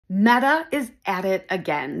Meta is at it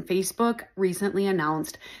again. Facebook recently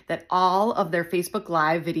announced that all of their Facebook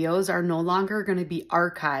Live videos are no longer going to be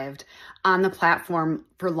archived on the platform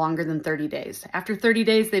for longer than 30 days. After 30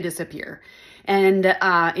 days, they disappear. And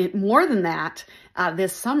more than that,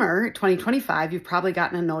 this summer, 2025, you've probably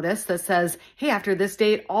gotten a notice that says, hey, after this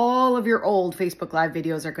date, all of your old Facebook Live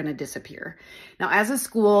videos are going to disappear. Now, as a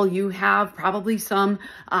school, you have probably some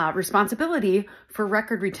responsibility for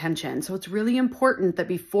record retention. So it's really important that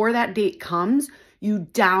before that date comes, you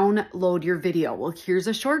download your video. Well, here's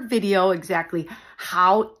a short video exactly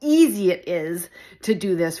how easy it is to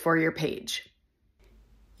do this for your page.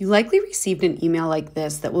 You likely received an email like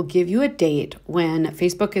this that will give you a date when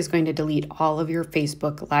Facebook is going to delete all of your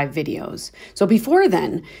Facebook Live videos. So before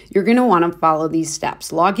then, you're going to want to follow these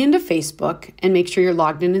steps. Log into Facebook and make sure you're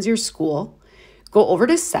logged in as your school. Go over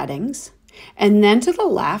to Settings, and then to the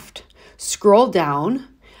left, scroll down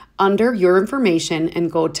under Your Information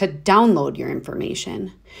and go to Download Your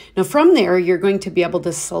Information. Now from there, you're going to be able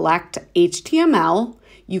to select HTML.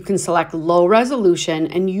 You can select low resolution,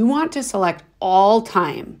 and you want to select all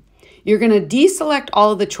time. You're going to deselect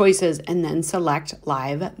all of the choices and then select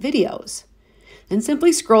live videos. Then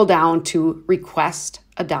simply scroll down to request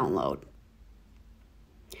a download.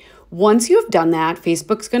 Once you have done that,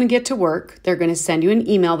 Facebook's going to get to work. They're going to send you an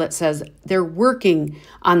email that says they're working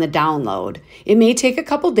on the download. It may take a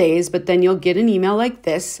couple days, but then you'll get an email like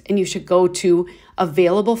this, and you should go to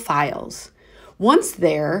Available Files. Once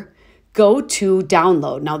there, go to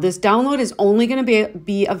Download. Now, this download is only going to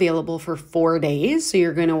be available for 4 days, so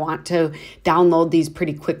you're going to want to download these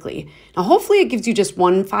pretty quickly. Now, hopefully it gives you just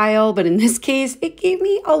one file, but in this case, it gave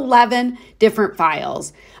me 11 different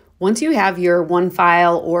files. Once you have your 1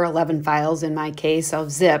 file or 11 files, in my case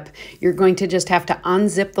of zip, you're going to just have to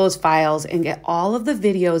unzip those files and get all of the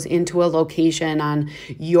videos into a location on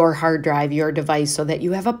your hard drive, your device, so that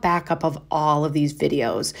you have a backup of all of these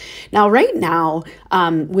videos. Now, right now,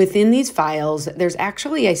 within these files, there's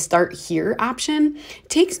actually a Start Here option. It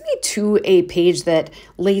takes me to a page that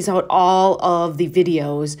lays out all of the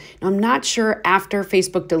videos. Now, I'm not sure after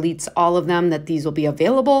Facebook deletes all of them that these will be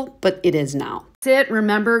available, but it is now. That's it.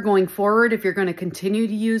 Remember, going forward, if you're going to continue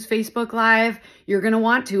to use Facebook Live, you're going to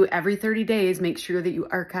want to, every 30 days, make sure that you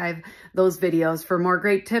archive those videos. For more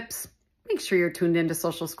great tips, make sure you're tuned into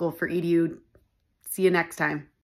Social School for EDU. See you next time.